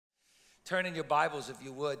Turn in your Bibles, if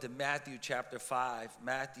you would, to Matthew chapter 5.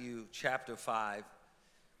 Matthew chapter 5.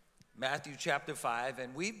 Matthew chapter 5.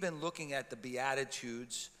 And we've been looking at the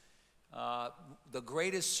Beatitudes, the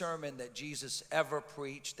greatest sermon that Jesus ever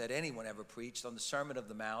preached, that anyone ever preached, on the Sermon of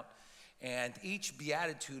the Mount. And each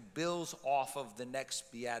beatitude builds off of the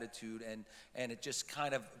next beatitude, and it just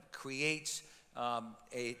kind of creates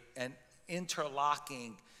an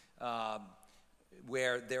interlocking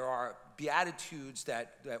where there are beatitudes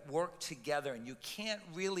that work together, and you can't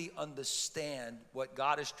really understand what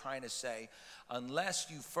God is trying to say unless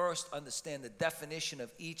you first understand the definition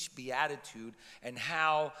of each beatitude and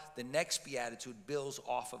how the next beatitude builds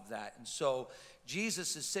off of that. And so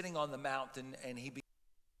Jesus is sitting on the mountain, and he begins,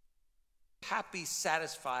 happy,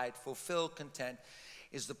 satisfied, fulfilled, content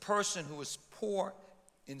is the person who is poor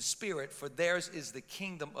in spirit, for theirs is the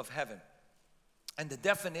kingdom of heaven. And the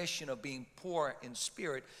definition of being poor in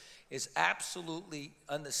spirit is absolutely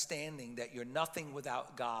understanding that you're nothing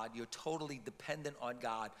without God. You're totally dependent on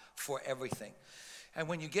God for everything. And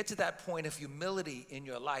when you get to that point of humility in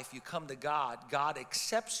your life, you come to God. God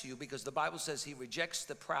accepts you because the Bible says he rejects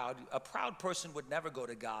the proud. A proud person would never go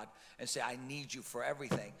to God and say, I need you for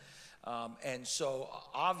everything. And so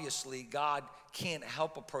obviously God can't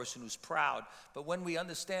help a person who's proud. But when we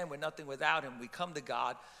understand we're nothing without him, we come to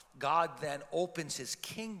God. God then opens his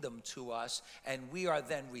kingdom to us, and we are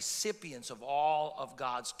then recipients of all of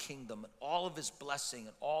God's kingdom, and all of his blessing,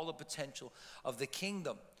 and all the potential of the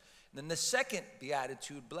kingdom. And then the second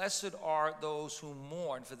beatitude, blessed are those who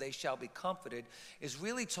mourn, for they shall be comforted, is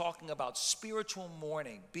really talking about spiritual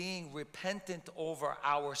mourning, being repentant over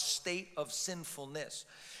our state of sinfulness.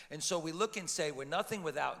 And so we look and say we're nothing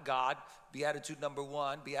without God, beatitude number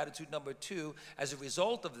 1. Beatitude number 2, as a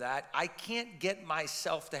result of that, I can't get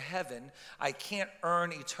myself to heaven. I can't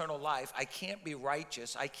earn eternal life. I can't be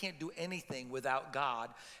righteous. I can't do anything without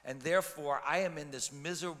God. And therefore, I am in this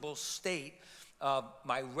miserable state of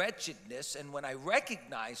my wretchedness. And when I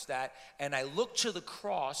recognize that and I look to the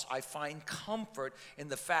cross, I find comfort in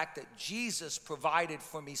the fact that Jesus provided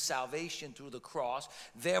for me salvation through the cross.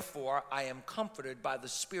 Therefore, I am comforted by the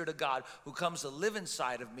Spirit of God who comes to live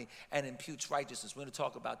inside of me and imputes righteousness. We're going to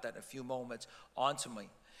talk about that in a few moments onto me.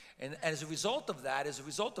 And as a result of that, as a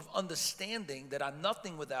result of understanding that I'm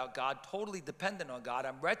nothing without God, totally dependent on God,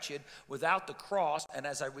 I'm wretched without the cross, and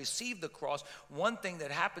as I receive the cross, one thing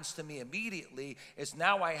that happens to me immediately is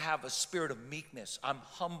now I have a spirit of meekness. I'm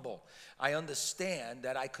humble. I understand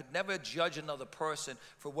that I could never judge another person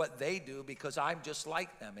for what they do because I'm just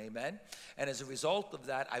like them, amen? And as a result of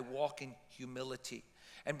that, I walk in humility.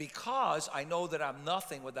 And because I know that I'm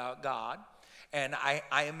nothing without God, and I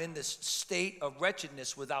am in this state of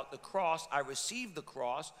wretchedness without the cross, I receive the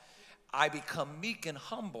cross, I become meek and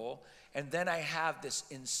humble, and then I have this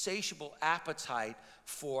insatiable appetite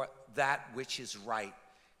for that which is right.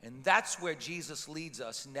 And that's where Jesus leads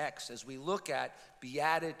us next as we look at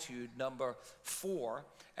beatitude number 4,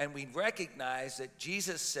 and we recognize that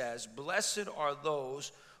Jesus says, blessed are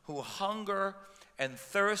those who hunger and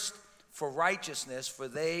thirst for righteousness, for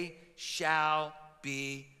they shall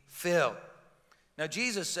be filled. Now,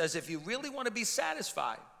 Jesus says if you really want to be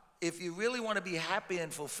satisfied, if you really want to be happy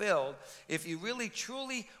and fulfilled, if you really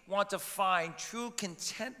truly want to find true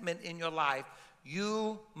contentment in your life,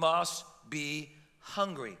 you must be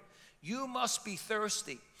hungry. You must be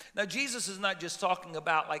thirsty. Now, Jesus is not just talking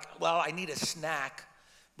about like, well, I need a snack,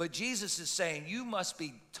 but Jesus is saying you must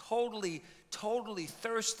be totally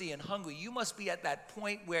thirsty and hungry. You must be at that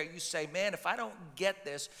point where you say, man, if I don't get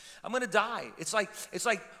this, I'm going to die. It's like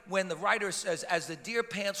when the writer says, as the deer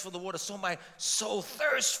pants for the water, so my soul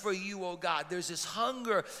thirsts for you, O God. There's this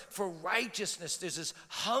hunger for righteousness. There's this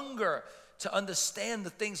hunger to understand the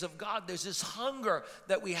things of God. There's this hunger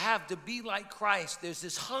that we have to be like Christ. There's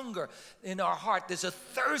this hunger in our heart. There's a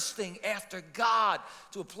thirsting after God,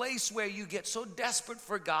 to a place where you get so desperate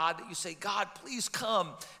for God that you say, God, please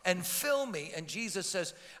come and fill me. And Jesus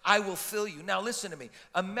says, I will fill you. Now listen to me.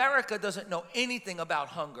 America doesn't know anything about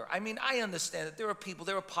hunger. I mean, I understand that there are people,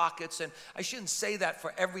 there are pockets, and I shouldn't say that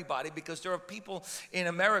for everybody because there are people in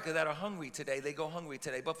America that are hungry today. They go hungry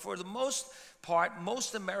today. But for the most part,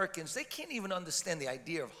 most Americans, they can't even understand the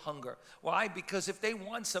idea of hunger. Why? Because if they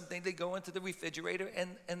want something, they go into the refrigerator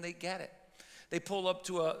and they get it. They pull up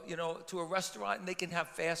to a restaurant and they can have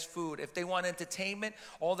fast food. If they want entertainment,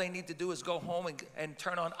 all they need to do is go home and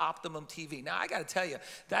turn on Optimum TV. Now, I got to tell you,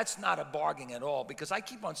 that's not a bargain at all, because I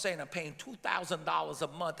keep on saying I'm paying $2,000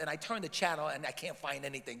 a month and I turn the channel and I can't find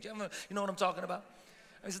anything. Do you know what I'm talking about?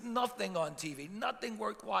 There's nothing on TV, nothing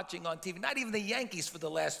worth watching on TV, not even the Yankees for the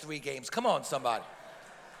last 3 games. Come on, somebody.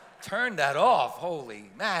 Turn that off.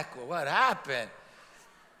 Holy mackerel, what happened?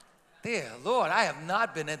 Dear Lord, I have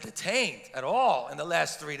not been entertained at all in the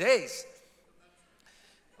last 3 days.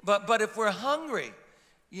 But if we're hungry,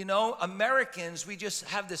 you know, Americans, we just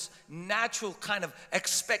have this natural kind of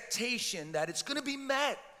expectation that it's going to be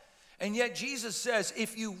met. And yet Jesus says,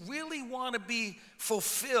 if you really want to be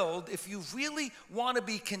fulfilled, if you really want to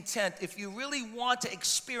be content, if you really want to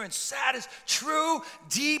experience true,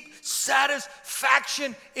 deep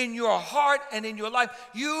satisfaction in your heart and in your life,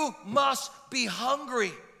 you must be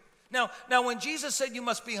hungry. Now, when Jesus said you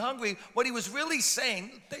must be hungry, what he was really saying,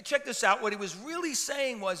 check this out, what he was really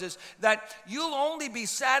saying is that you'll only be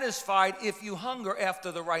satisfied if you hunger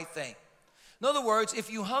after the right thing. In other words, if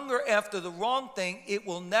you hunger after the wrong thing, it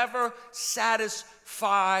will never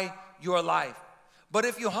satisfy your life. But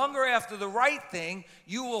if you hunger after the right thing,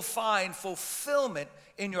 you will find fulfillment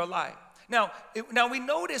in your life. Now we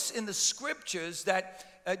notice in the scriptures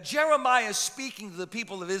that Jeremiah is speaking to the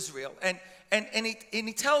people of Israel, and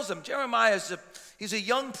he tells them, Jeremiah he's a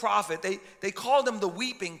young prophet. They called him the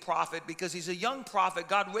weeping prophet because he's a young prophet.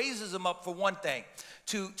 God raises him up for one thing,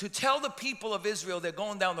 to tell the people of Israel they're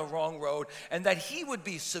going down the wrong road and that he would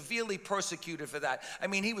be severely persecuted for that. I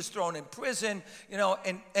mean, he was thrown in prison, you know,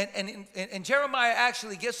 and Jeremiah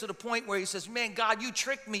actually gets to the point where he says, man, God, you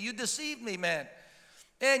tricked me, you deceived me, man.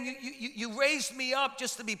 And you raised me up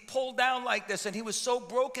just to be pulled down like this. And he was so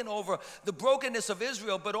broken over the brokenness of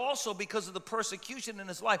Israel, but also because of the persecution in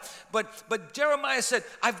his life. But Jeremiah said,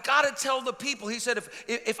 I've got to tell the people. He said,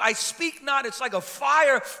 if I speak not, it's like a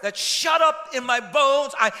fire that's shut up in my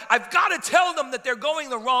bones. I've got to tell them that they're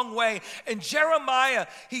going the wrong way. And Jeremiah,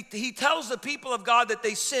 he tells the people of God that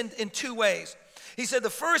they sinned in two ways. He said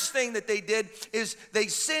the first thing that they did is they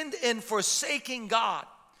sinned in forsaking God.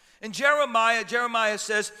 And Jeremiah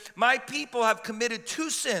says, my people have committed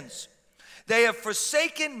two sins. They have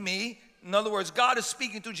forsaken me. In other words, God is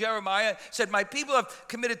speaking to Jeremiah, said, my people have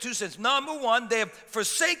committed two sins. Number one, they have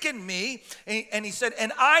forsaken me. And he said,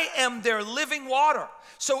 and I am their living water.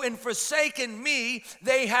 So in forsaking me,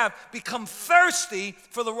 they have become thirsty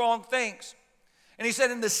for the wrong things. And he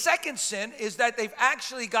said, and the second sin is that they've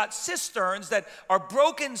actually got cisterns that are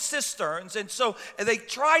broken cisterns. And so they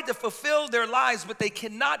tried to fulfill their lives, but they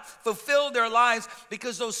cannot fulfill their lives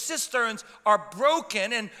because those cisterns are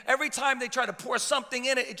broken. And every time they try to pour something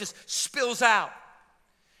in it, it just spills out.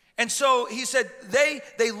 And so he said,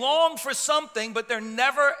 they long for something, but they're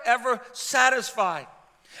never, ever satisfied.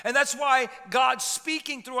 And that's why God,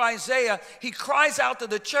 speaking through Isaiah, he cries out to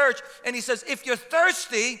the church and he says, if you're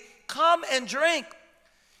thirsty, come and drink.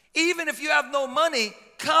 Even if you have no money,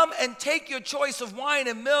 come and take your choice of wine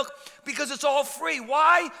and milk because it's all free.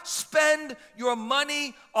 Why spend your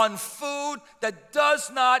money on food that does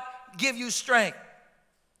not give you strength?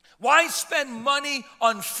 Why spend money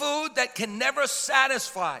on food that can never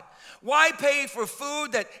satisfy? Why pay for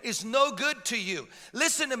food that is no good to you?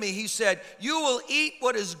 Listen to me, he said, you will eat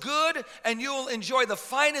what is good and you will enjoy the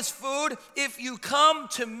finest food. If you come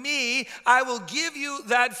to me, I will give you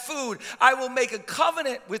that food. I will make a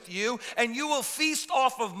covenant with you and you will feast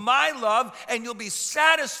off of my love and you'll be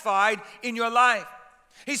satisfied in your life.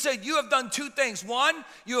 He said, you have done two things. One,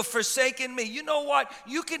 you have forsaken me. You know what?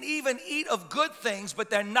 You can even eat of good things, but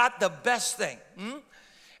they're not the best thing.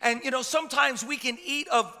 And, you know, sometimes we can eat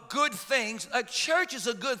of good things. Church is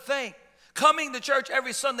a good thing. Coming to church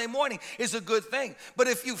every Sunday morning is a good thing. But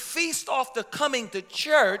if you feast off the coming to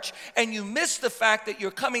church and you miss the fact that you're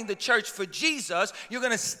coming to church for Jesus, you're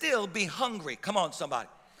going to still be hungry. Come on, somebody.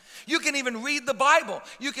 You can even read the Bible.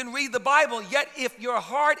 You can read the Bible, yet if your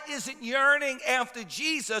heart isn't yearning after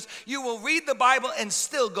Jesus, you will read the Bible and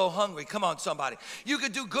still go hungry. Come on, somebody. You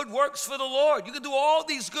could do good works for the Lord. You could do all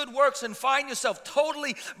these good works and find yourself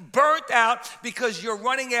totally burnt out because you're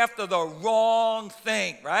running after the wrong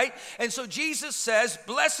thing, right? And so Jesus says,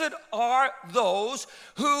 blessed are those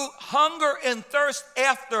who hunger and thirst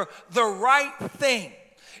after the right thing.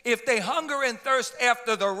 If they hunger and thirst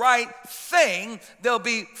after the right thing, they'll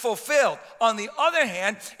be fulfilled. On the other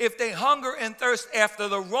hand, if they hunger and thirst after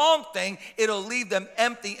the wrong thing, it'll leave them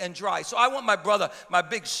empty and dry. So I want my brother, my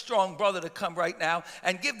big, strong brother, to come right now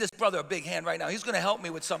and give this brother a big hand right now. He's going to help me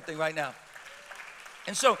with something right now.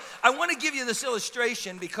 And so I want to give you this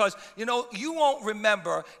illustration because, you know, you won't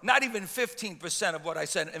remember not even 15% of what I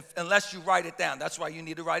said unless you write it down. That's why you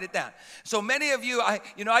need to write it down. So many of you, I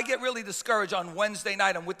get really discouraged on Wednesday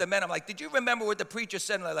night. I'm with the men. I'm like, did you remember what the preacher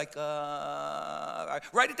said? And they're like,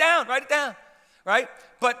 write it down, right?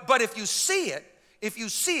 But if you see it,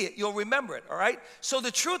 you'll remember it, all right? So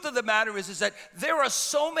the truth of the matter is that there are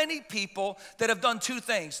so many people that have done two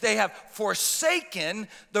things. They have forsaken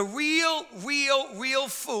the real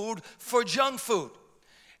food for junk food.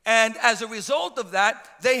 And as a result of that,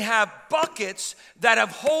 they have buckets that have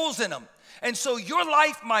holes in them. And so your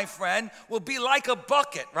life, my friend, will be like a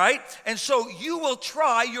bucket, right? And so you will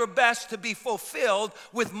try your best to be fulfilled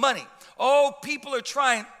with money. Oh, people are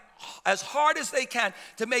trying as hard as they can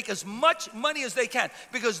to make as much money as they can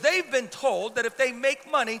because they've been told that if they make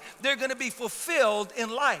money, they're going to be fulfilled in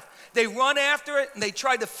life. They run after it and they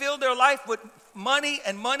try to fill their life with money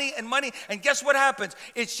and money and money. And guess what happens?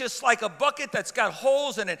 It's just like a bucket that's got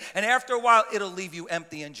holes in it. And after a while, it'll leave you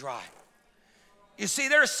empty and dry. You see,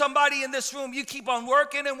 there's somebody in this room, you keep on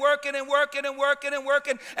working and working and working and working and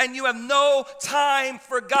working, and you have no time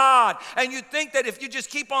for God. And you think that if you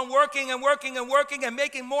just keep on working and working and working and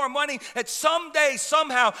making more money, that someday,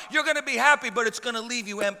 somehow, you're going to be happy, but it's going to leave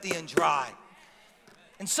you empty and dry.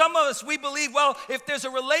 And some of us, we believe, well, if there's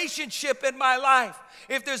a relationship in my life,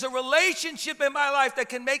 if there's a relationship in my life that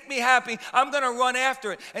can make me happy, I'm going to run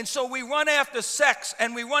after it. And so we run after sex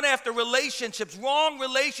and we run after relationships, wrong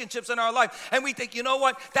relationships in our life. And we think, you know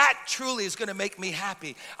what? That truly is going to make me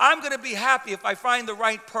happy. I'm going to be happy if I find the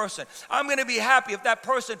right person. I'm going to be happy if that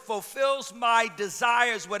person fulfills my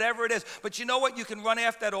desires, whatever it is. But you know what? You can run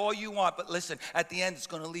after that all you want. But listen, at the end, it's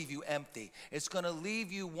going to leave you empty. It's going to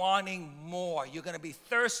leave you wanting more. You're going to be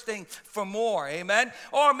thirsting for more. Amen?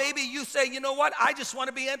 Or maybe you say, you know what? I just want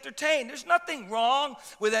to be entertained. There's nothing wrong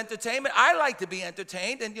with entertainment. I like to be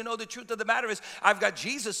entertained. And you know, the truth of the matter is I've got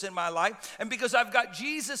Jesus in my life. And because I've got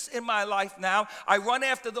Jesus in my life now, I run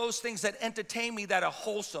after those things that entertain me that are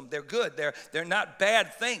wholesome. They're good. They're not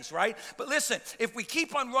bad things, right? But listen, if we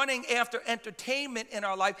keep on running after entertainment in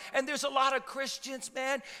our life, and there's a lot of Christians,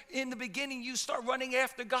 man, in the beginning you start running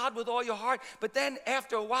after God with all your heart, but then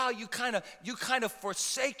after a while you kind of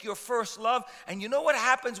forsake your first love. And you know what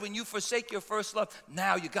happens when you forsake your first love?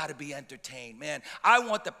 Now you got to be entertained, man. I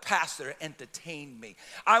want the pastor to entertain me.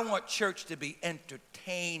 I want church to be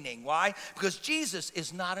entertaining. Why? Because Jesus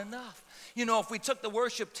is not enough. You know, if we took the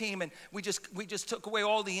worship team and we just took away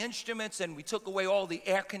all the instruments and we took away all the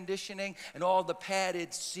air conditioning and all the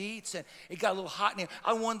padded seats and it got a little hot in here,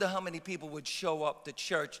 I wonder how many people would show up to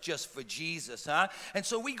church just for Jesus, huh? And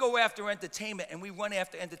so we go after entertainment and we run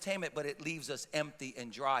after entertainment, but it leaves us empty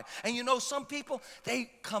and dry. And you know, some people,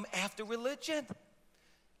 they come after religion.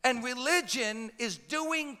 And religion is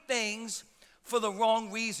doing things for the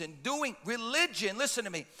wrong reason. Religion, listen to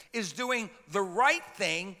me, is doing the right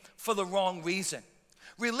thing for the wrong reason.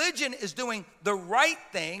 Religion is doing the right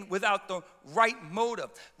thing without the right motive.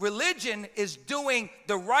 Religion is doing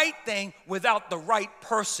the right thing without the right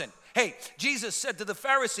person. Hey, Jesus said to the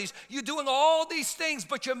Pharisees, you're doing all these things,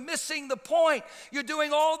 but you're missing the point. You're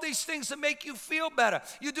doing all these things to make you feel better.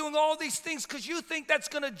 You're doing all these things because you think that's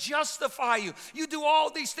going to justify you. You do all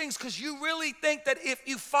these things because you really think that if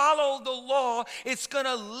you follow the law, it's going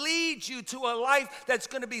to lead you to a life that's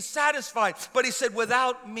going to be satisfied. But he said,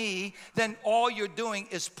 without me, then all you're doing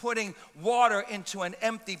is putting water into an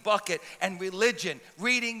empty bucket. And religion,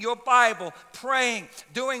 reading your Bible, praying,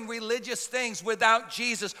 doing religious things without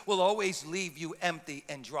Jesus will always leave you empty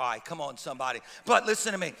and dry. Come on, somebody. But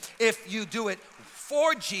listen to me. If you do it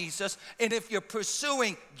for Jesus, and if you're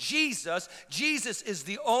pursuing Jesus, Jesus is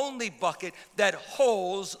the only bucket that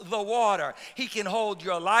holds the water. He can hold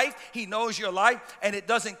your life. He knows your life, and it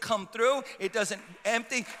doesn't come through. It doesn't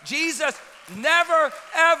empty. Jesus never,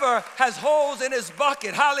 ever has holes in his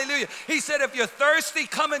bucket. Hallelujah. He said, if you're thirsty,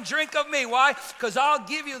 come and drink of me. Why? Because I'll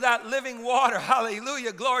give you that living water.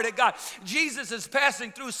 Hallelujah. Glory to God. Jesus is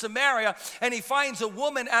passing through Samaria, and he finds a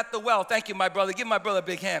woman at the well. Thank you, my brother. Give my brother a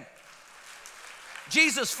big hand.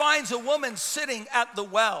 Jesus finds a woman sitting at the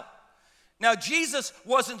well. Now, Jesus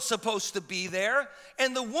wasn't supposed to be there,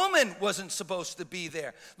 and the woman wasn't supposed to be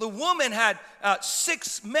there. The woman had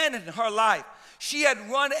 6 men in her life. She had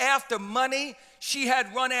run after money. She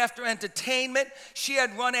had run after entertainment. She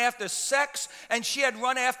had run after sex, and she had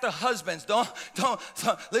run after husbands. Don't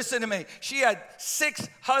listen to me. She had 6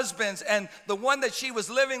 husbands, and the one that she was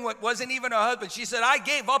living with wasn't even her husband. She said, I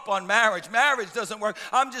gave up on marriage. Marriage doesn't work.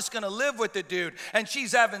 I'm just going to live with the dude. And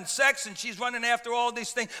she's having sex, and she's running after all these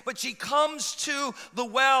things. But she comes to the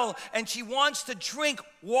well, and she wants to drink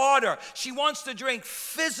water. She wants to drink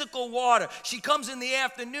physical water. She comes in the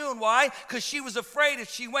afternoon. Why? Because she was afraid if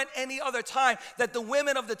she went any other time that the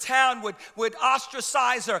women of the town would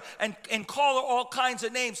ostracize her and call her all kinds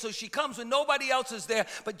of names. So she comes when nobody else is there,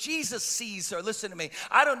 but Jesus sees her. Listen to me.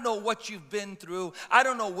 I don't know what you've been through. I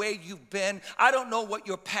don't know where you've been. I don't know what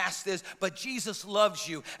your past is, but Jesus loves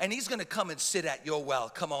you, and he's going to come and sit at your well.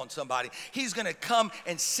 Come on, somebody. He's going to come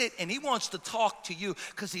and sit, and he wants to talk to you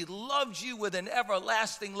because he loves you with an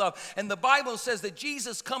everlasting love. And the Bible says that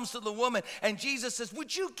Jesus comes to the woman, and Jesus says,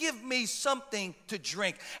 would you give me something to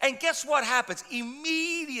drink? And guess what happens?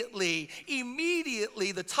 Immediately,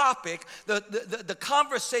 the topic, the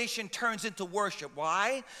conversation turns into worship.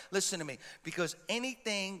 Why? Listen to me. Because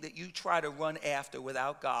anything that you try to run after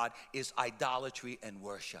without God is idolatry and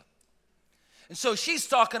worship. And so she's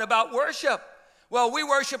talking about worship. Well, we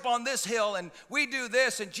worship on this hill and we do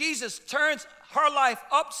this, and Jesus turns her life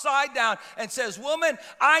upside down and says, woman,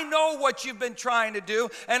 I know what you've been trying to do,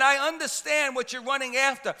 and I understand what you're running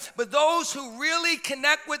after, but those who really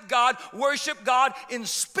connect with God worship God in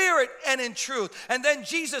spirit and in truth. And then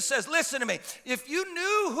Jesus says, listen to me, if you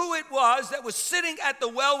knew who it was that was sitting at the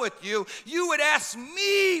well with you, you would ask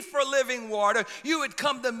me for living water, you would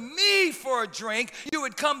come to me for a drink, you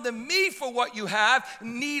would come to me for what you have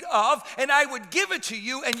need of, and I would give it to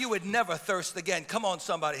you, and you would never thirst again. Come on,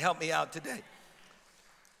 somebody, help me out today.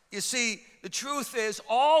 You see, the truth is,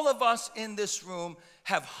 all of us in this room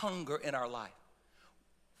have hunger in our life.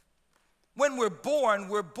 When we're born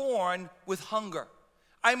with hunger.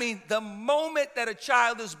 I mean, the moment that a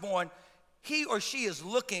child is born, he or she is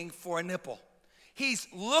looking for a nipple. She's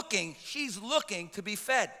looking to be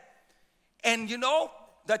fed. And you know,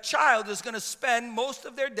 the child is going to spend most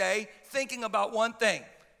of their day thinking about one thing.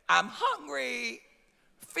 I'm hungry,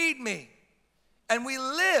 feed me. And we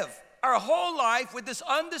live our whole life with this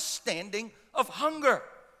understanding of hunger.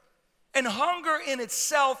 And hunger in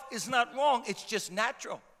itself is not wrong, it's just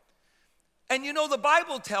natural. And you know, the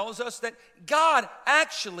Bible tells us that God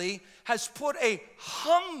actually has put a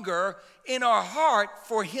hunger in our heart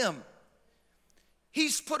for him.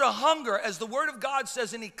 He's put a hunger, as the Word of God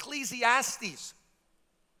says in Ecclesiastes,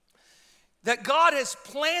 that God has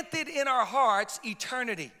planted in our hearts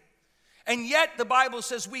eternity. And yet the Bible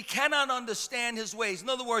says we cannot understand his ways. In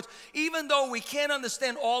other words, even though we can't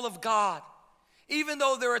understand all of God, even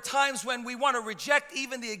though there are times when we want to reject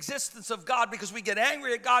even the existence of God because we get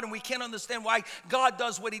angry at God and we can't understand why God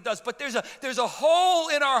does what he does, but there's a hole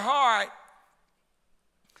in our heart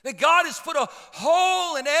that God has put a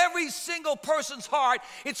hole in every single person's heart.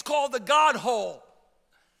 It's called the God hole.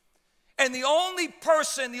 And the only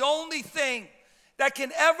person, the only thing that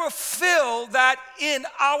can ever fill that in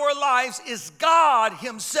our lives is God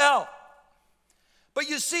himself. But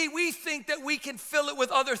you see, we think that we can fill it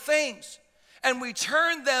with other things, and we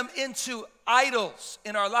turn them into idols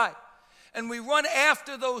in our life, and we run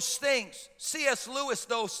after those things. C.S. Lewis,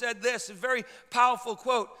 though, said this, a very powerful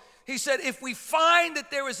quote. He said, if we find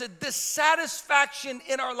that there is a dissatisfaction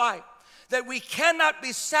in our life, that we cannot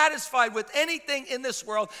be satisfied with anything in this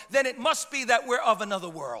world, then it must be that we're of another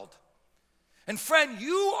world. And friend,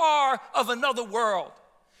 you are of another world.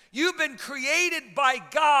 You've been created by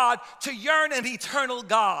God to yearn an eternal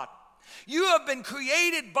God. You have been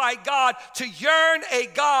created by God to yearn a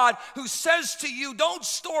God who says to you, don't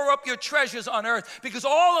store up your treasures on earth, because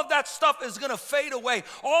all of that stuff is going to fade away.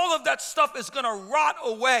 All of that stuff is going to rot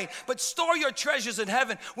away. But store your treasures in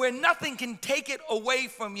heaven where nothing can take it away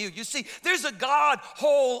from you. You see, there's a God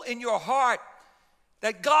hole in your heart.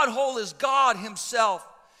 That God hole is God himself.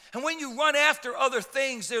 And when you run after other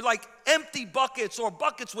things, they're like empty buckets or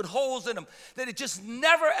buckets with holes in them, that it just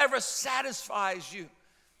never ever satisfies you.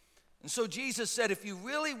 And so Jesus said, if you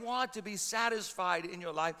really want to be satisfied in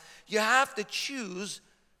your life, you have to choose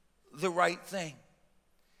the right thing.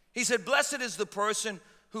 He said, blessed is the person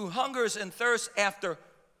who hungers and thirsts after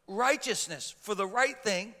righteousness, for the right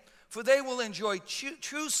thing, for they will enjoy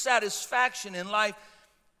true satisfaction in life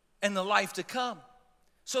and the life to come.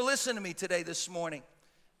 So listen to me today, this morning.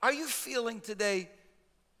 Are you feeling today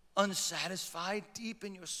unsatisfied deep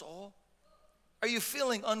in your soul? Are you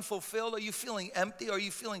feeling unfulfilled? Are you feeling empty? Are you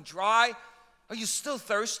feeling dry? Are you still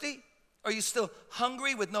thirsty? Are you still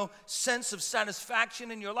hungry with no sense of satisfaction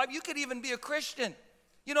in your life? You could even be a Christian.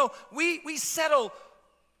 You know, we settle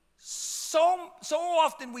so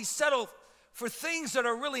often, we settle for things that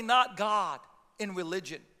are really not God in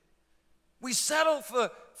religion. We settle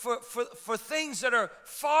for things that are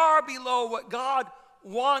far below what God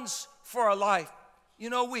wants for our life. You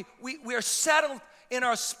know, we are settled in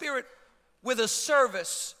our spirit with a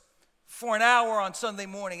service for an hour on Sunday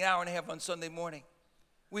morning, an hour and a half on Sunday morning.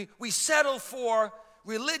 We settle for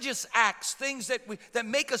religious acts, things that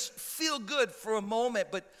make us feel good for a moment,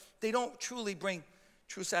 but they don't truly bring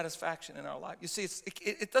true satisfaction in our life. You see,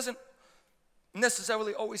 it doesn't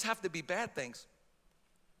necessarily always have to be bad things.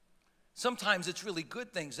 Sometimes it's really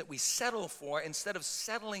good things that we settle for instead of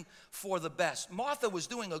settling for the best. Martha was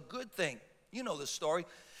doing a good thing. You know the story.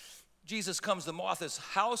 Jesus comes to Martha's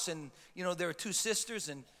house, and there are two sisters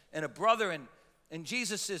and a brother, and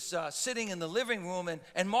Jesus is sitting in the living room,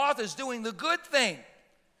 and Martha's doing the good thing.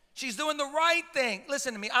 She's doing the right thing.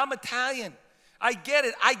 Listen to me, I'm Italian. I get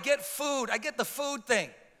it. I get food. I get the food thing.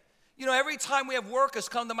 Every time we have workers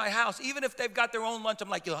come to my house, even if they've got their own lunch, I'm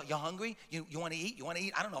like, you hungry? You want to eat? You want to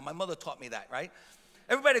eat? I don't know. My mother taught me that, right?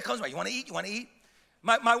 Everybody that comes by, you want to eat? You want to eat?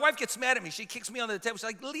 My wife gets mad at me. She kicks me under the table. She's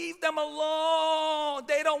like, leave them alone.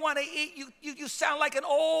 They don't want to eat. You sound like an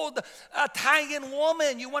old Italian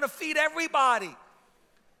woman. You want to feed everybody.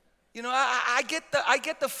 I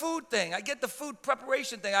get the food thing. I get the food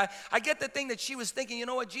preparation thing. I get the thing that she was thinking, you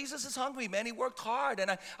know what, Jesus is hungry, man. He worked hard, and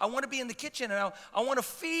I want to be in the kitchen, and I want to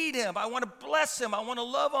feed him. I want to bless him. I want to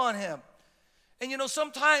love on him. And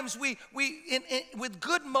sometimes we with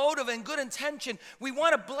good motive and good intention, we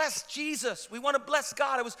want to bless Jesus. We want to bless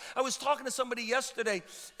God. I was talking to somebody yesterday,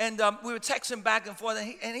 and we were texting back and forth,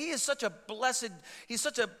 and he is such a blessed, he's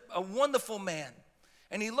such a wonderful man.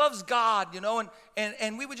 And he loves God,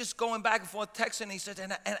 and we were just going back and forth texting, and he said,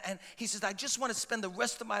 and he says, I just want to spend the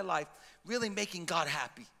rest of my life really making God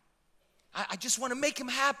happy. I just want to make him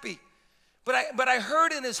happy. But I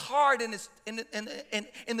heard in his heart, in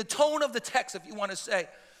the tone of the text, if you want to say,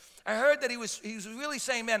 I heard that he was really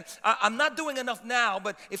saying, man, I'm not doing enough now,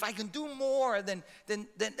 but if I can do more, then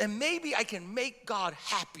maybe I can make God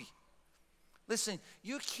happy. Listen,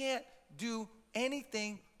 you can't do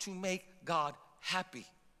anything to make God happy.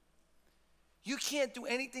 You can't do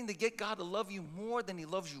anything to get God to love you more than he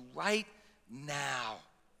loves you right now.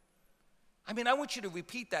 I want you to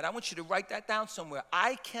repeat that. I want you to write that down somewhere.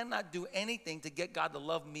 I cannot do anything to get God to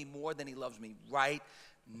love me more than he loves me right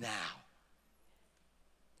now.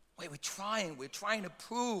 Wait, we're trying to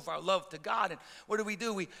prove our love to God. And what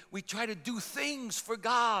do? We try to do things for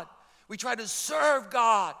God. We try to serve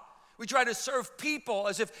God. We try to serve people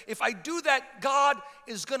as if I do that, God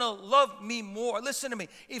is going to love me more. Listen to me.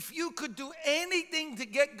 If you could do anything to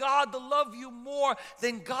get God to love you more,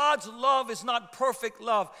 then God's love is not perfect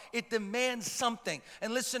love. It demands something.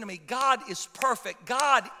 And listen to me. God is perfect.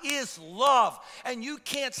 God is love. And you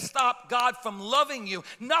can't stop God from loving you.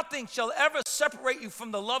 Nothing shall ever separate you from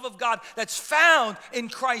the love of God that's found in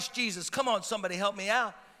Christ Jesus. Come on, somebody help me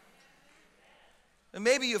out. And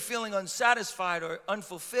maybe you're feeling unsatisfied or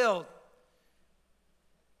unfulfilled.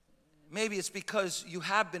 Maybe it's because you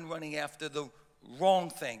have been running after the wrong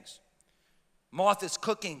things. Martha's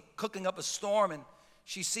cooking up a storm, and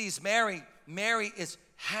she sees Mary. Mary is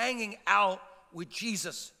hanging out with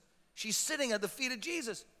Jesus. She's sitting at the feet of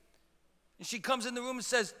Jesus. And she comes in the room and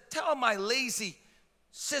says, tell my lazy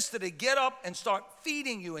sister to get up and start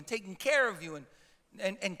feeding you and taking care of you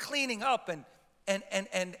and cleaning up and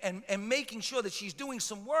making sure that she's doing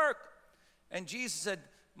some work. And Jesus said,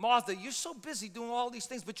 Martha, you're so busy doing all these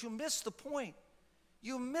things, but you missed the point.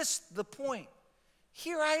 You missed the point.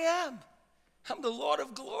 Here I am. I'm the Lord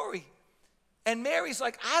of glory. And Mary's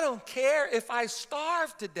like, I don't care if I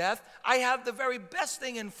starve to death. I have the very best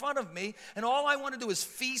thing in front of me, and all I want to do is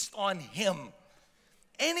feast on him.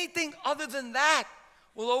 Anything other than that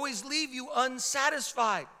will always leave you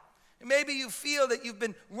unsatisfied. And maybe you feel that you've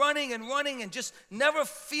been running and just never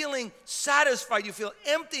feeling satisfied. You feel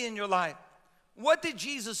empty in your life. What did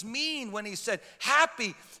Jesus mean when he said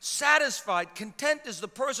happy, satisfied, content is the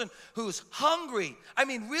person who's hungry,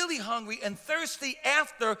 really hungry and thirsty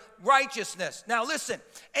after righteousness? Now listen,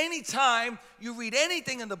 anytime you read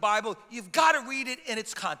anything in the Bible, you've got to read it in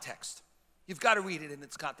its context. You've got to read it in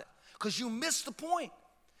its context because you miss the point.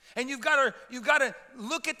 And you've got to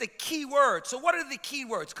look at the key words. So what are the key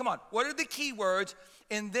words? Come on. What are the key words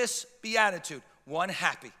in this beatitude? One,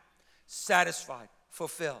 happy, satisfied,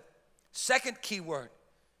 fulfilled. Second key word,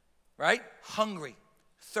 right? Hungry,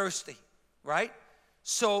 thirsty, right?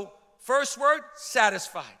 So first word,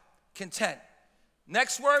 satisfied, content.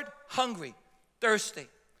 Next word, hungry, thirsty.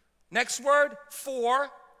 Next word, for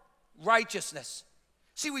righteousness.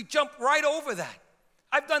 See, we jump right over that.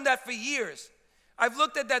 I've done that for years. I've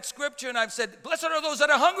looked at that scripture and I've said, blessed are those that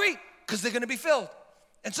are hungry because they're going to be filled.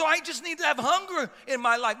 And so I just need to have hunger in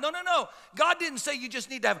my life. No. God didn't say you just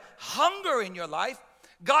need to have hunger in your life.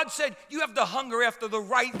 God said you have to hunger after the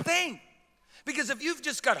right thing. Because if you've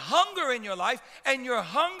just got hunger in your life and you're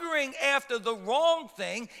hungering after the wrong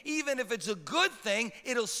thing, even if it's a good thing,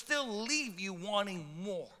 it'll still leave you wanting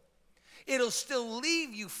more. It'll still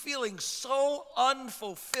leave you feeling so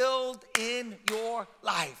unfulfilled in your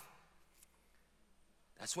life.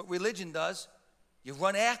 That's what religion does. You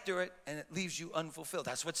run after it, and it leaves you unfulfilled.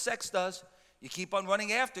 That's what sex does. You keep on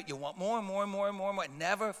running after it. You want more and more and more and more and more.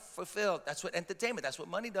 Never fulfilled. That's what entertainment, that's what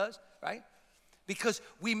money does, right? Because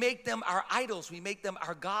we make them our idols. We make them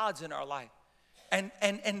our gods in our life. And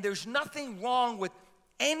there's nothing wrong with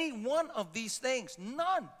any one of these things.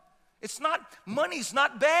 None. Money's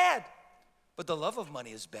not bad. But the love of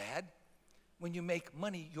money is bad when you make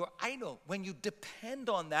money your idol, when you depend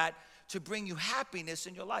on that to bring you happiness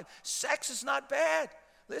in your life. Sex is not bad.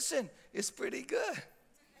 Listen, it's pretty good.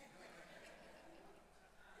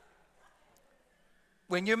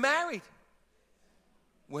 When you're married,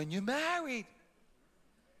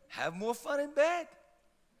 have more fun in bed.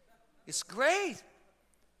 It's great.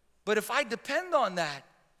 But if I depend on that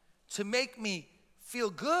to make me feel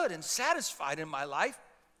good and satisfied in my life,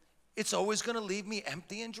 it's always going to leave me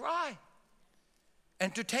empty and dry.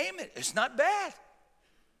 Entertainment is not bad.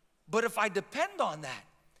 But if I depend on that,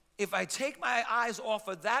 if I take my eyes off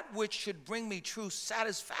of that which should bring me true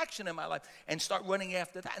satisfaction in my life and start running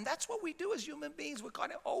after that, and that's what we do as human beings. We're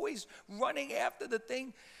kind of always running after the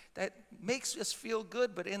thing that makes us feel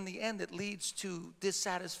good, but in the end it leads to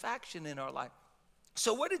dissatisfaction in our life.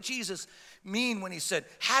 So what did Jesus mean when he said,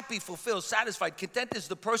 happy, fulfilled, satisfied, content is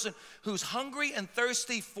the person who's hungry and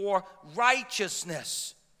thirsty for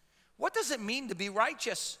righteousness? What does it mean to be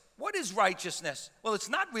righteous? What is righteousness? Well, it's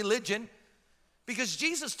not religion, because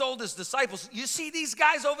Jesus told his disciples, you see these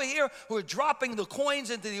guys over here who are dropping the coins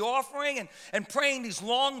into the offering and praying these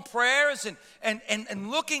long prayers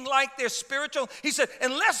and looking like they're spiritual. He said,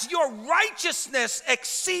 unless your righteousness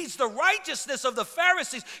exceeds the righteousness of the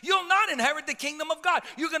Pharisees, you'll not inherit the kingdom of God.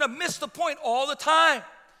 You're going to miss the point all the time.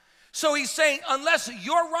 So he's saying, unless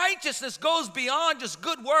your righteousness goes beyond just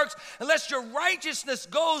good works, unless your righteousness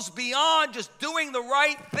goes beyond just doing the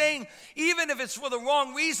right thing, even if it's for the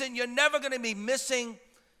wrong reason, you're never going to be missing,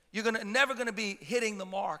 never going to be hitting the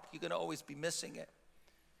mark. You're going to always be missing it.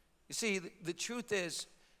 You see, the truth is,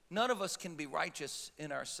 none of us can be righteous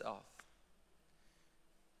in ourselves.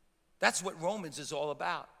 That's what Romans is all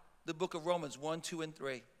about. The book of Romans 1, 2, and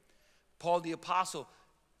 3. Paul the Apostle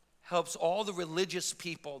helps all the religious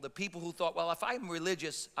people, the people who thought, well, if I'm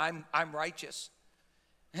religious, I'm righteous.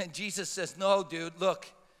 And Jesus says, no, dude, look,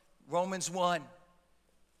 Romans 1.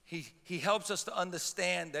 He helps us to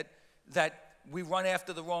understand that we run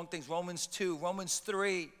after the wrong things. Romans 2, Romans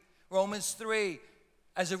 3.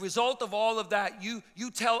 As a result of all of that, you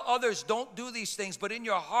tell others, don't do these things, but in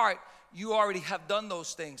your heart, you already have done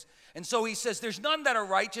those things. And so he says, there's none that are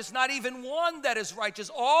righteous, not even one that is righteous.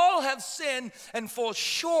 All have sinned and fall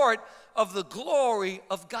short of the glory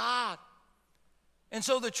of God. And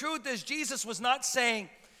so the truth is, Jesus was not saying,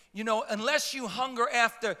 unless you hunger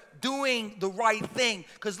after doing the right thing,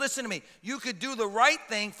 because listen to me, you could do the right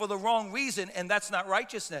thing for the wrong reason, and that's not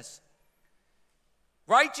righteousness.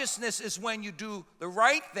 Righteousness is when you do the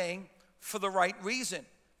right thing for the right reason.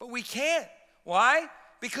 But we can't. Why?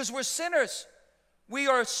 Because we're sinners. We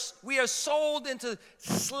are sold into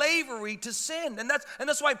slavery to sin. And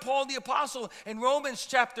that's why Paul the Apostle in Romans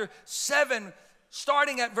chapter 7,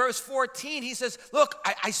 starting at verse 14, he says, look,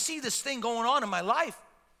 I see this thing going on in my life.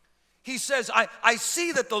 He says, I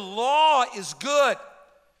see that the law is good.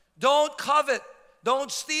 Don't covet.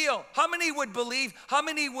 Don't steal. How many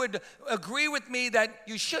would agree with me that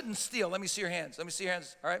you shouldn't steal? Let me see your hands.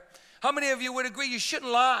 All right? How many of you would agree you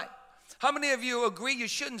shouldn't lie? How many of you agree you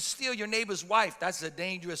shouldn't steal your neighbor's wife? That's a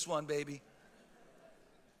dangerous one, baby.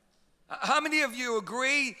 How many of you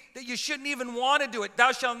agree that you shouldn't even want to do it?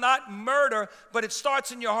 Thou shalt not murder, but it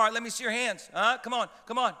starts in your heart. Let me see your hands. Come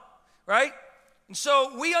on. Right? And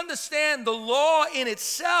so we understand the law in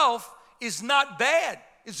itself is not bad.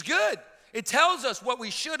 It's good. It tells us what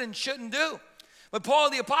we should and shouldn't do. But Paul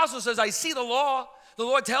the Apostle says, I see the law. The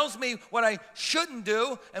Lord tells me what I shouldn't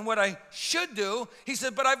do and what I should do. He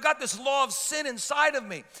said, but I've got this law of sin inside of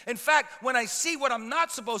me. In fact, when I see what I'm not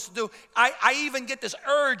supposed to do, I even get this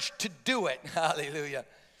urge to do it. Hallelujah.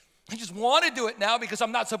 I just want to do it now because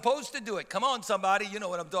I'm not supposed to do it. Come on, somebody. You know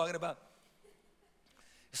what I'm talking about.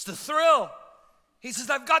 It's the thrill. He says,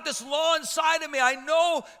 I've got this law inside of me. I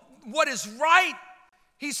know what is right.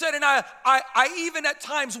 He said, and I even at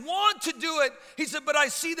times want to do it. He said, but I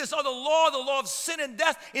see this other law, the law of sin and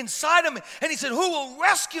death inside of me. And he said, who will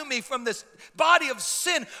rescue me from this body of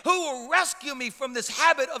sin? Who will rescue me from this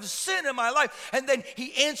habit of sin in my life? And then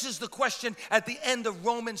he answers the question at the end of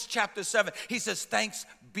Romans chapter 7. He says, thanks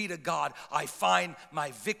be to God. I find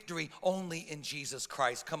my victory only in Jesus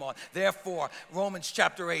Christ. Come on. Therefore, Romans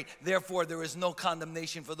chapter 8, therefore there is no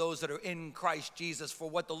condemnation for those that are in Christ Jesus. For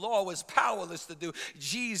what the law was powerless to do,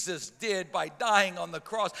 Jesus did by dying on the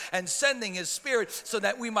cross and sending his Spirit so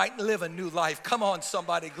that we might live a new life. Come on,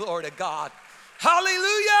 somebody. Glory to God.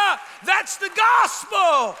 Hallelujah. That's the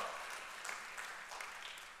gospel.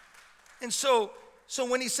 And so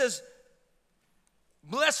when he says,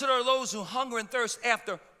 blessed are those who hunger and thirst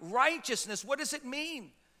after righteousness, what does it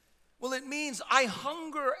mean? Well, it means I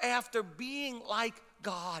hunger after being like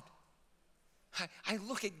God. I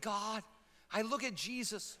look at God. I look at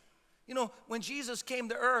Jesus. You know, when Jesus came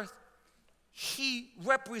to earth, he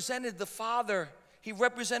represented the Father. He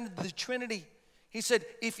represented the Trinity. He said,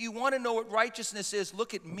 if you want to know what righteousness is,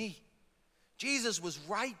 look at me. Jesus was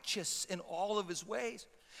righteous in all of his ways.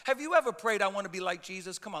 Have you ever prayed, I want to be like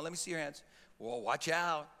Jesus? Come on, let me see your hands. Well, watch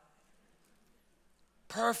out.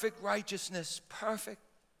 Perfect righteousness, perfect.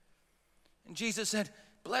 And Jesus said,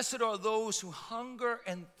 blessed are those who hunger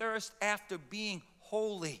and thirst after being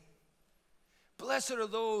holy. Blessed are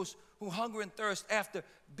those who hunger and thirst after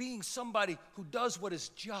being somebody who does what is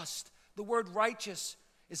just. The word righteous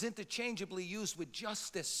is interchangeably used with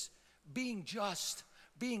justice, being just,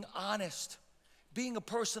 being honest, being a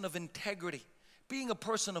person of integrity, being a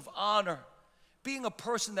person of honor, being a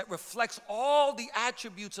person that reflects all the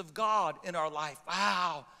attributes of God in our life.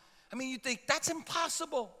 Wow. I mean, you think that's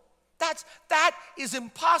impossible. That is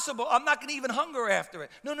impossible. I'm not going to even hunger after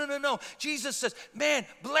it. No. Jesus says, man,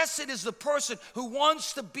 blessed is the person who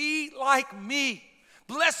wants to be like me.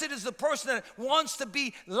 Blessed is the person that wants to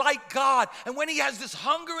be like God. And when he has this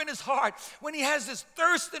hunger in his heart, when he has this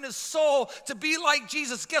thirst in his soul to be like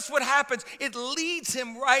Jesus, guess what happens? It leads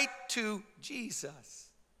him right to Jesus.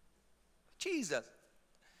 Jesus.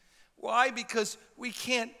 Why? Because we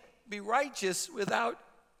can't be righteous without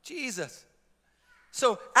Jesus.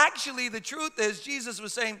 So actually the truth is Jesus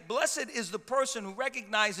was saying, blessed is the person who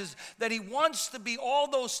recognizes that he wants to be all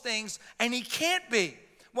those things and he can't be.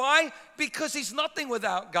 Why? Because he's nothing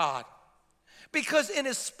without God. Because in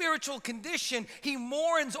his spiritual condition, he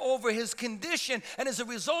mourns over his condition. And as a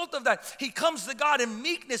result of that, he comes to God in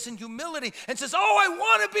meekness and humility and says, oh, I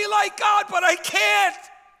want to be like God, but I can't.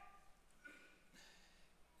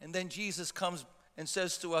 And then Jesus comes and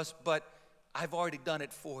says to us, but I've already done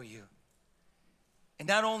it for you. And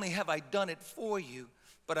not only have I done it for you,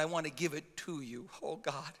 but I want to give it to you. Oh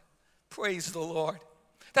God, praise the Lord.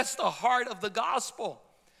 That's the heart of the gospel.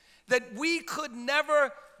 That we could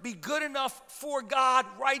never be good enough for God,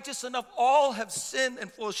 righteous enough. All have sinned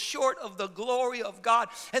and fall short of the glory of God.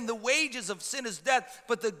 And the wages of sin is death,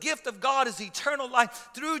 but the gift of God is eternal life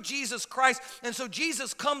through Jesus Christ. And so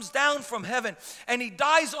Jesus comes down from heaven and he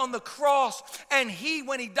dies on the cross. And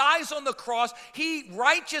when he dies on the cross, he,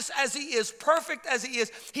 righteous as he is, perfect as he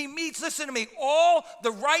is, he meets, listen to me, all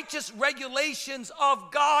the righteous regulations of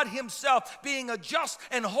God himself. Being a just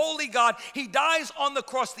and holy God, he dies on the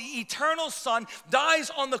cross. The eternal Son dies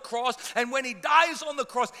on the cross, and when he dies on the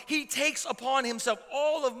cross, he takes upon himself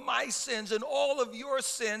all of my sins and all of your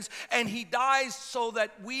sins, and he dies so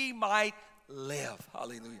that we might live.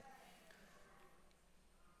 Hallelujah.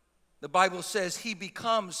 The Bible says he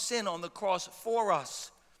becomes sin on the cross for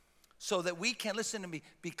us so that we can, listen to me,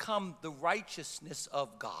 become the righteousness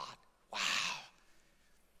of God. Wow.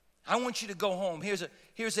 I want you to go home.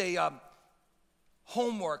 Here's a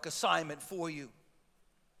homework assignment for you.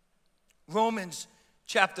 Romans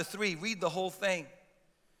chapter 3, read the whole thing.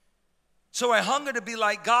 So I hunger to be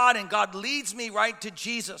like God, and God leads me right to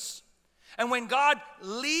Jesus. And when God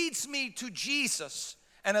leads me to Jesus,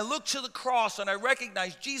 and I look to the cross and I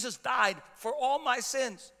recognize Jesus died for all my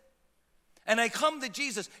sins, and I come to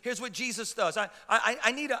Jesus, here's what Jesus does.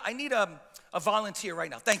 I need a volunteer right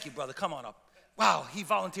now. Thank you, brother. Come on up. Wow, he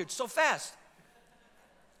volunteered so fast.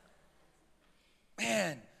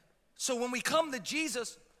 Man, so when we come to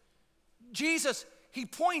Jesus, he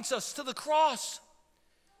points us to the cross.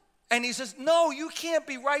 And he says, no, you can't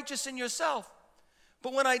be righteous in yourself.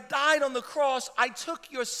 But when I died on the cross, I took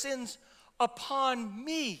your sins upon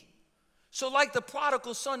me. So like the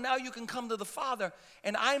prodigal son, now you can come to the Father,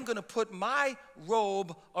 and I'm going to put my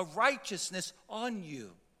robe of righteousness on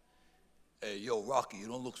you. Hey, yo, Rocky, you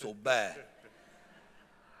don't look so bad.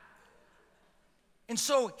 And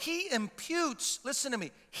so he imputes, listen to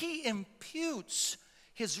me, he imputes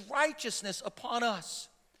his righteousness upon us.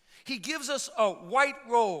 He gives us a white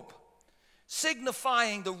robe,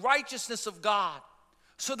 signifying the righteousness of God,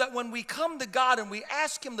 So that when we come to God and we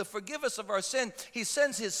ask him to forgive us of our sin, he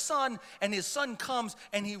sends his son, and his son comes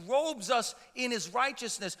and he robes us in his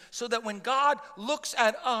righteousness, so that when God looks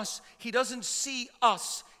at us, he doesn't see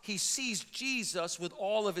us. He sees Jesus with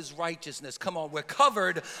all of his righteousness. Come on, we're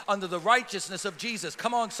covered under the righteousness of Jesus.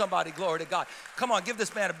 Come on, somebody, glory to God. Come on, give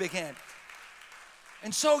this man a big hand.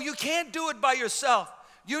 And so you can't do it by yourself.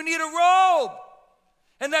 You need a robe.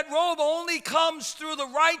 And that robe only comes through the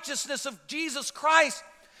righteousness of Jesus Christ.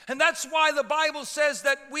 And that's why the Bible says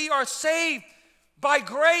that we are saved by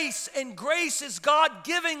grace, and grace is God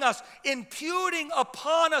giving us, imputing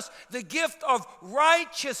upon us the gift of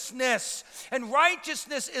righteousness. And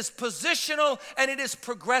righteousness is positional and it is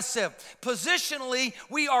progressive. Positionally,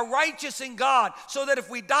 we are righteous in God, so that if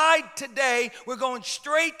we died today, we're going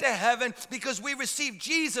straight to heaven because we received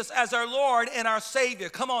Jesus as our Lord and our Savior.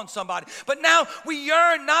 Come on, somebody. But now we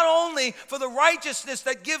yearn not only for the righteousness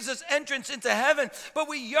that gives us entrance into heaven, but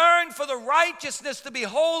we yearn for the righteousness to be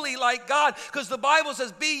holy like God, because the Bible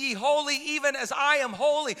says, be ye holy even as I am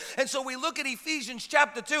holy. And so we look at Ephesians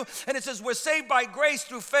chapter 2, and it says, we're saved by grace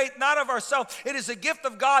through faith, not of ourselves. It is a gift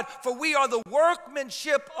of God, for we are the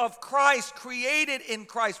workmanship of Christ, created in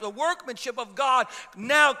Christ. The workmanship of God,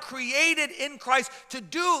 now created in Christ to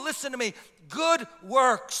do, listen to me, good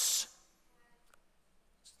works.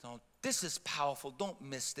 This is powerful. Don't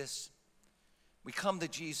miss this. We come to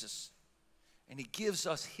Jesus, and he gives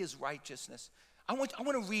us his righteousness. I want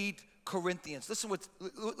to read Corinthians. Listen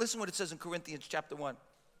what it says in Corinthians chapter 1.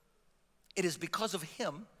 It is because of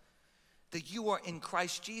him that you are in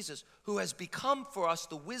Christ Jesus, who has become for us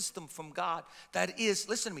the wisdom from God. That is,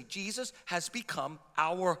 listen to me, Jesus has become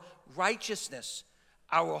our righteousness,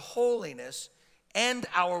 our holiness, and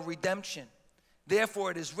our redemption. Therefore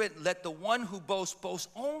it is written, let the one who boasts boast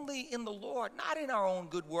only in the Lord, not in our own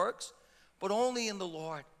good works, but only in the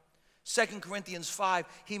Lord. 2 Corinthians 5,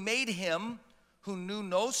 he made him who knew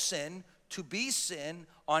no sin to be sin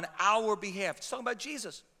on our behalf. It's talking about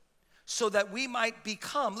Jesus. So that we might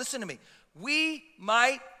become, listen to me, we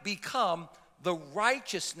might become the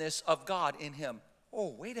righteousness of God in him.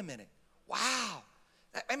 Oh, wait a minute. Wow.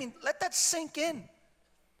 I mean, let that sink in.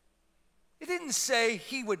 It didn't say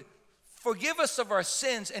he would forgive us of our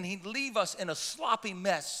sins and he'd leave us in a sloppy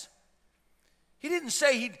mess. He didn't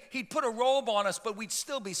say he'd put a robe on us, but we'd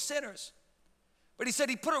still be sinners. But he said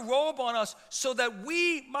he put a robe on us so that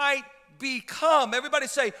we might become, everybody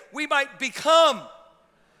say, we might become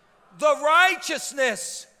the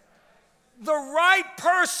righteousness, the right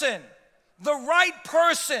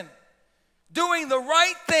person, doing the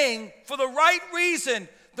right thing for the right reason,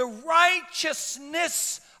 the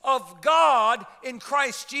righteousness of God in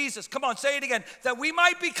Christ Jesus. Come on, say it again. That we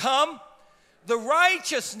might become the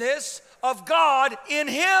righteousness of God in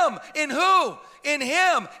him. In who? In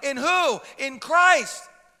him. In who? In Christ.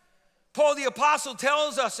 Paul the apostle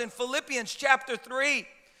tells us in Philippians chapter 3,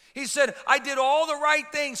 he said, I did all the right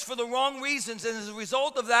things for the wrong reasons, and as a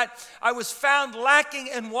result of that, I was found lacking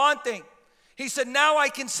and wanting. He said, now I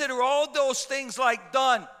consider all those things like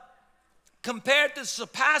done, compared to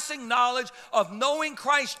surpassing knowledge of knowing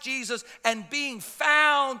Christ Jesus and being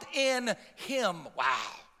found in him. Wow.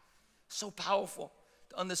 So powerful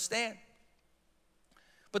to understand.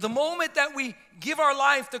 But the moment that we give our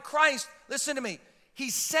life to Christ, listen to me, he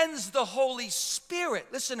sends the Holy Spirit.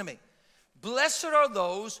 Listen to me. Blessed are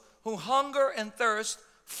those who hunger and thirst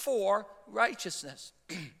for righteousness.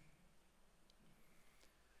 I'm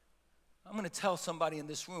going to tell somebody in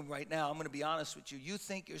this room right now, I'm going to be honest with you. You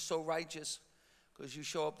think you're so righteous because you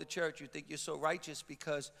show up to church. You think you're so righteous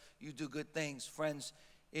because you do good things. Friends,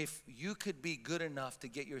 if you could be good enough to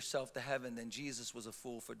get yourself to heaven, then Jesus was a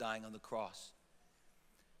fool for dying on the cross.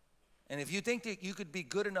 And if you think that you could be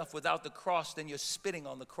good enough without the cross, then you're spitting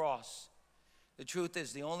on the cross. The truth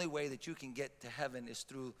is, the only way that you can get to heaven is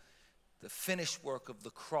through the finished work of the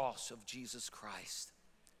cross of Jesus Christ.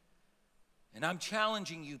 And I'm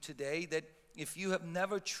challenging you today that if you have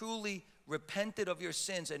never truly repented of your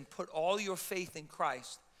sins and put all your faith in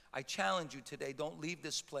Christ, I challenge you today, don't leave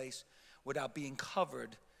this place without being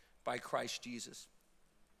covered by Christ Jesus.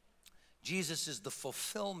 Jesus is the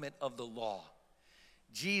fulfillment of the law.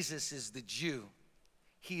 Jesus is the Jew.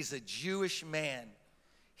 He's a Jewish man.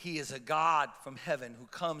 He is a God from heaven who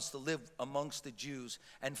comes to live amongst the Jews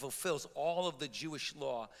and fulfills all of the Jewish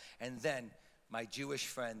law. And then my Jewish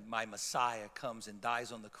friend, my Messiah, comes and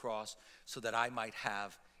dies on the cross so that I might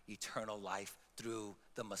have eternal life through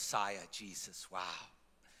the Messiah, Jesus. Wow.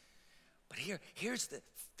 But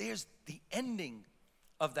there's the ending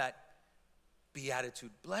of that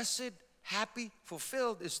beatitude. Blessed, happy,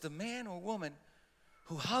 fulfilled is the man or woman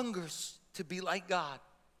who hungers to be like God.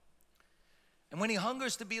 And when he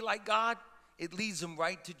hungers to be like God, it leads him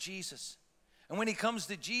right to Jesus. And when he comes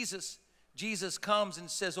to Jesus, Jesus comes and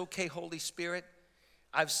says, okay, Holy Spirit,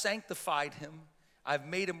 I've sanctified him. I've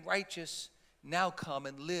made him righteous. Now come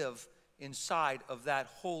and live inside of that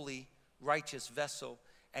holy, righteous vessel.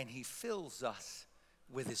 And he fills us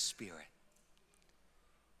with his Spirit.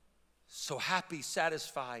 So happy,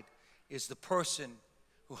 satisfied is the person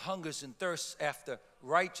who hungers and thirsts after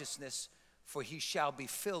righteousness, for he shall be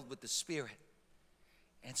filled with the Spirit.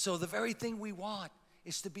 And so the very thing we want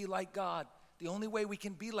is to be like God. The only way we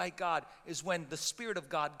can be like God is when the Spirit of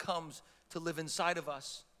God comes to live inside of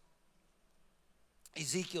us.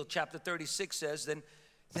 Ezekiel chapter 36 says,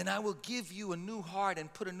 Then I will give you a new heart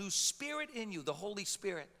and put a new spirit in you, the Holy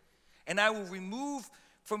Spirit. And I will remove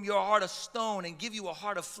from your heart a stone and give you a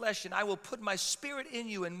heart of flesh. And I will put my Spirit in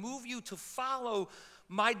you and move you to follow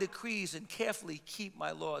my decrees and carefully keep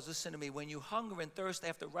my laws. Listen to me. When you hunger and thirst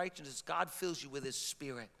after righteousness, God fills you with his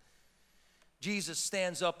Spirit. Jesus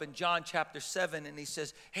stands up in John chapter 7 and he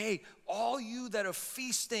says, hey, all you that are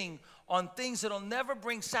feasting on things that will never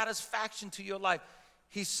bring satisfaction to your life,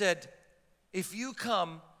 he said, if you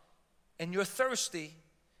come and you're thirsty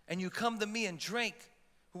and you come to me and drink,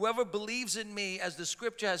 whoever believes in me, as the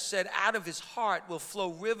scripture has said, out of his heart will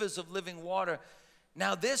flow rivers of living water.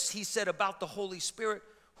 Now this he said about the Holy Spirit,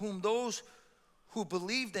 whom those who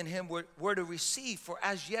believed in him were to receive, for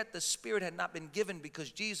as yet the Spirit had not been given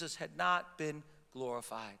because Jesus had not been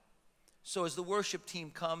glorified. So as the worship team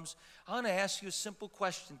comes, I want to ask you a simple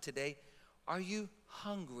question today. Are you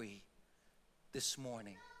hungry this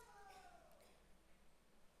morning?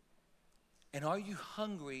 And are you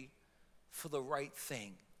hungry for the right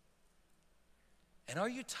thing? And are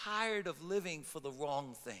you tired of living for the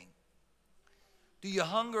wrong thing? Do you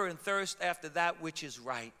hunger and thirst after that which is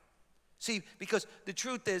right? See, because the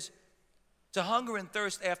truth is, to hunger and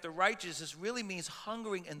thirst after righteousness really means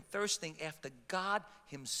hungering and thirsting after God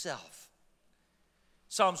himself.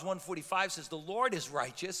 Psalms 145 says, the Lord is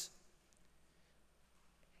righteous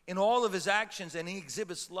in all of his actions, and he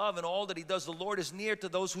exhibits love in all that he does. The Lord is near to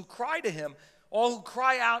those who cry to him, all who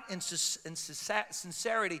cry out in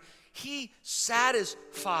sincerity. He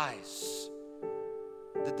satisfies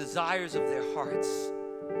the desires of their hearts.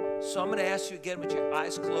 So I'm going to ask you again with your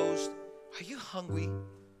eyes closed. Are you hungry?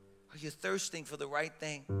 Are you thirsting for the right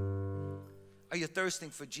thing? Are you thirsting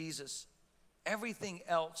for Jesus? Everything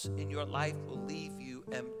else in your life will leave you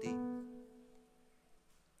empty.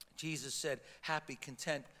 Jesus said, happy,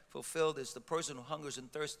 content, fulfilled is the person who hungers and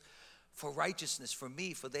thirsts for righteousness, for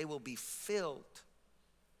me, for they will be filled.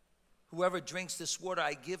 Whoever drinks this water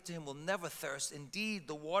I give to him will never thirst. Indeed,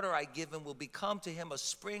 the water I give him will become to him a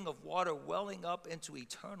spring of water welling up into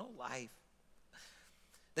eternal life.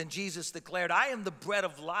 Then Jesus declared, I am the bread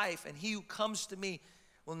of life, and he who comes to me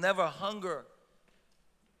will never hunger,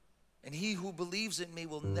 and he who believes in me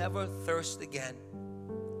will never thirst again.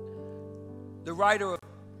 The writer of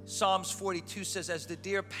Psalms 42 says, as the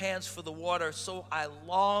deer pants for the water, so I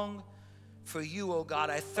long for you, O God.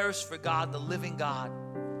 I thirst for God, the living God.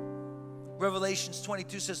 Revelations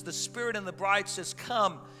 22 says, the Spirit and the bride says,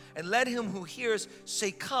 come. And let him who hears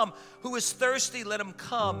say, come. Who is thirsty, let him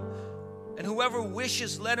come. And whoever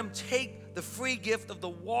wishes, let him take the free gift of the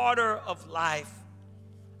water of life.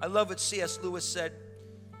 I love what C.S. Lewis said.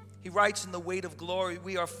 He writes in The Weight of Glory,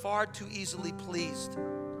 we are far too easily pleased.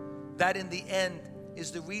 That in the end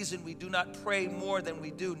is the reason we do not pray more than we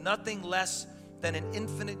do. Nothing less than an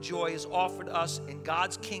infinite joy is offered us in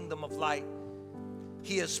God's kingdom of light.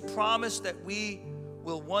 He has promised that we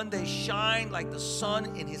will one day shine like the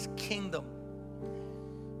sun in his kingdom.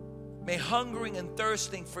 May hungering and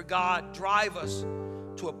thirsting for God drive us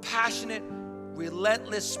to a passionate,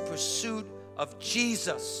 relentless pursuit of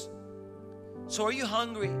Jesus. So are you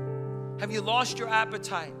hungry? Have you lost your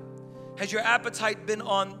appetite? Has your appetite been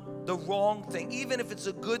on the wrong thing, even if it's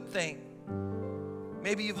a good thing?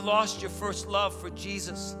 Maybe you've lost your first love for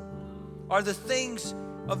Jesus. Are the things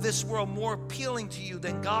of this world more appealing to you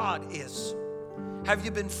than God is? Have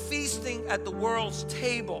you been feasting at the world's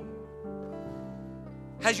table?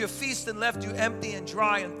 Has your feasting left you empty and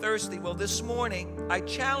dry and thirsty? Well, this morning, I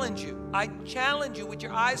challenge you with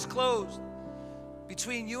your eyes closed,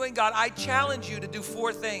 between you and God, I challenge you to do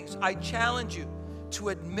 4 things. I challenge you to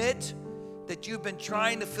admit that you've been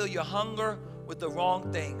trying to fill your hunger with the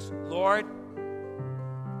wrong things. Lord,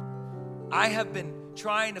 I have been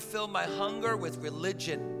trying to fill my hunger with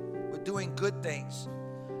religion, with doing good things.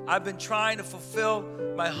 I've been trying to fulfill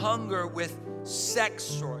my hunger with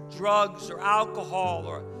sex or drugs or alcohol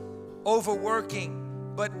or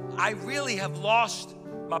overworking, but I really have lost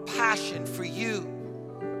my passion for you.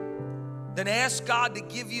 then ask God to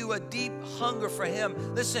give you a deep hunger for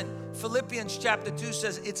Him. Listen, Philippians chapter 2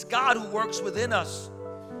 says it's God who works within us,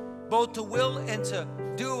 both to will and to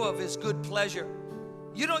do of His good pleasure.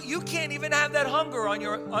 You can't even have that hunger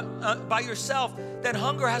by yourself. That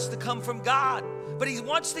hunger has to come from God. But He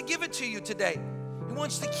wants to give it to you today. He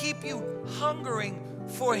wants to keep you hungering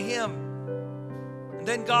for Him. And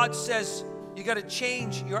then God says, you got to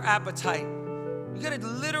change your appetite. You got to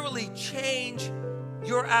literally change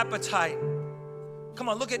your appetite. Come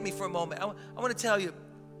on, look at me for a moment. I want to tell you,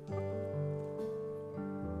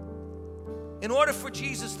 in order for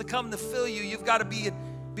Jesus to come to fill you, you've got to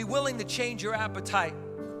be willing to change your appetite.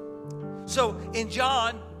 So in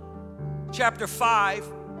John chapter 5,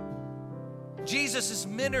 Jesus is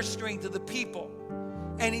ministering to the people.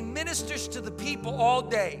 And He ministers to the people all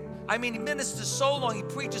day. I mean, He ministers so long, He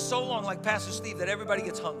preaches so long, like Pastor Steve, that everybody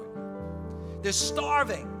gets hungry. They're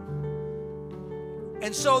starving.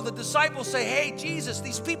 And so the disciples say, hey, Jesus,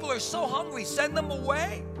 these people are so hungry, send them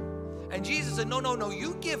away. And Jesus said, no,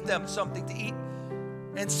 you give them something to eat.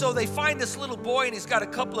 And so they find this little boy, and he's got a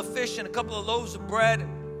couple of fish and a couple of loaves of bread.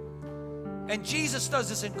 And Jesus does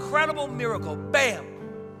this incredible miracle. Bam!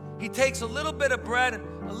 He takes a little bit of bread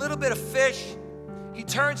and a little bit of fish. He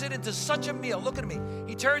turns it into such a meal. Look at me.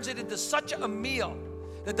 He turns it into such a meal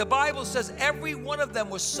that the Bible says every one of them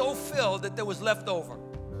was so filled that there was left over.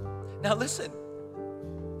 Now listen,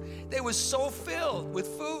 they were so filled with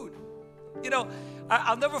food. You know,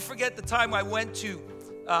 I'll never forget the time I went to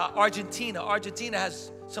Argentina. Argentina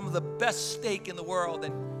has some of the best steak in the world,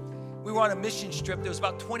 and we were on a mission trip. There was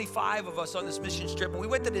about 25 of us on this mission trip, and we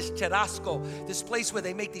went to this churrasco, this place where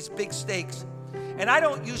they make these big steaks. And I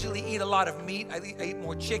don't usually eat a lot of meat. I eat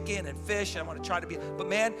more chicken and fish. I want to try to be, but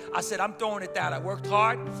man, I said, I'm throwing it down. I worked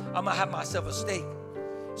hard. I'm going to have myself a steak.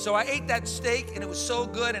 So I ate that steak, and it was so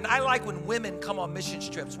good. And I like when women come on mission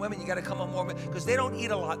trips. Women, you got to come on more, because they don't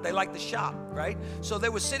eat a lot. They like to shop, right? So they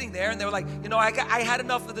were sitting there, and they were like, you know, I had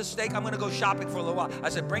enough of this steak. I'm going to go shopping for a little while. I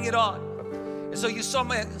said, bring it on. And so you saw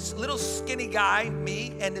my little skinny guy,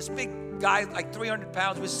 me, and this big guy, like 300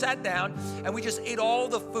 pounds. We sat down, and we just ate all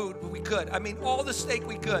the food we could. I mean, all the steak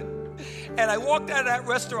we could. And I walked out of that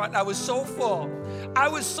restaurant, and I was so full. I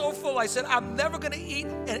was so full, I said, I'm never going to eat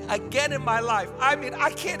again in my life. I mean,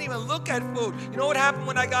 I can't even look at food. You know what happened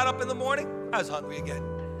when I got up in the morning? I was hungry again.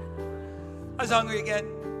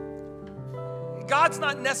 God's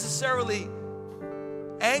not necessarily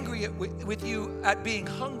angry with you at being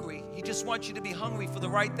hungry. He just wants you to be hungry for the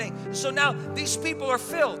right thing. So now these people are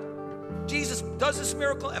filled. Jesus does this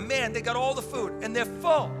miracle, and man, they got all the food, and they're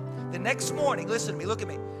full. The next morning, listen to me, look at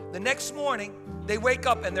me. The next morning, they wake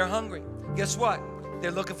up and they're hungry. Guess what?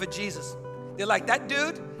 They're looking for Jesus. They're like, that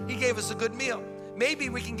dude, he gave us a good meal. Maybe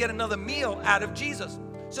we can get another meal out of Jesus.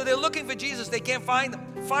 So they're looking for Jesus. They can't find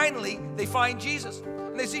him. Finally, they find Jesus.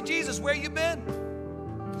 And they say, Jesus, where you been?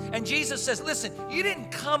 And Jesus says, listen, you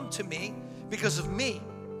didn't come to me because of me.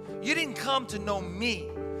 You didn't come to know me.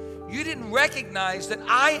 You didn't recognize that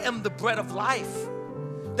I am the bread of life.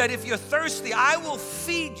 That if you're thirsty, I will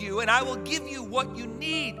feed you and I will give you what you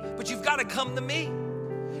need. But you've got to come to me.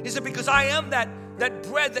 He said, because I am that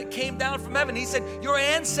bread that came down from heaven. He said, your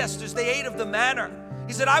ancestors, they ate of the manna.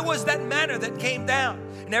 He said, I was that manna that came down.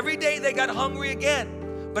 And every day they got hungry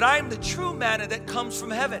again. But I am the true manna that comes from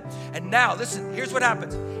heaven. And now, listen, here's what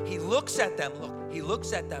happens. He looks at them, he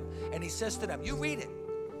looks at them, and he says to them, you read it.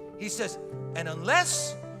 He says, and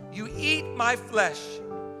unless you eat my flesh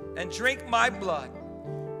and drink my blood,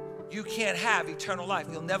 you can't have eternal life.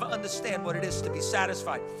 You'll never understand what it is to be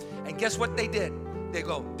satisfied. And guess what they did? They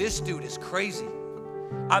go, this dude is crazy.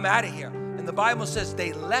 I'm out of here. And the Bible says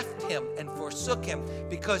they left him and forsook him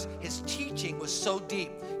because his teaching was so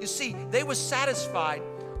deep. You see, they were satisfied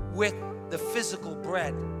with the physical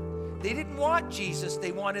bread. They didn't want Jesus,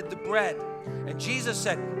 they wanted the bread. And Jesus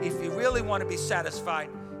said, if you really want to be satisfied,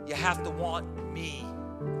 you have to want me.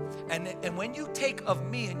 And when you take of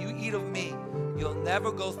me and you eat of me, you'll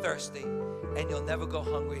never go thirsty and you'll never go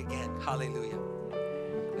hungry again. Hallelujah.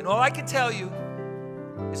 And all I can tell you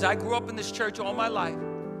is I grew up in this church all my life.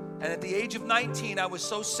 And at the age of 19, I was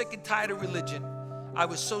so sick and tired of religion. I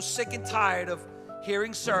was so sick and tired of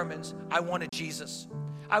hearing sermons. I wanted Jesus.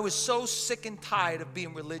 I was so sick and tired of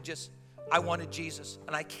being religious. I wanted Jesus.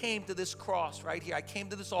 And I came to this cross right here. I came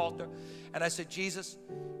to this altar and I said, Jesus,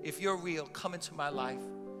 if you're real, come into my life.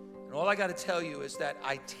 And all I got to tell you is that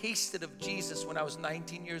I tasted of Jesus when I was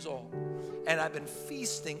 19 years old. And I've been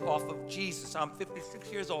feasting off of Jesus. I'm 56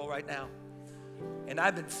 years old right now. And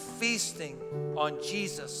I've been feasting on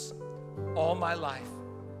Jesus all my life.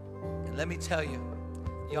 And let me tell you,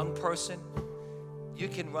 young person, you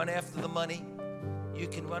can run after the money. You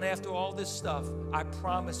can run after all this stuff. I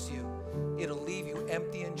promise you, it'll leave you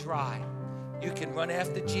empty and dry. You can run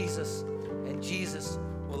after Jesus, and Jesus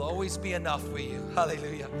will always be enough for you.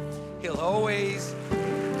 Hallelujah. He'll always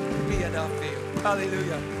be enough for you.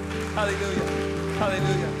 Hallelujah. Hallelujah.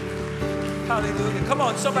 Hallelujah. Hallelujah. Come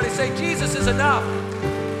on, somebody say, Jesus is enough.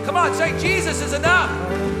 Come on, say, Jesus is enough.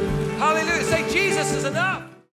 Hallelujah. Say, Jesus is enough.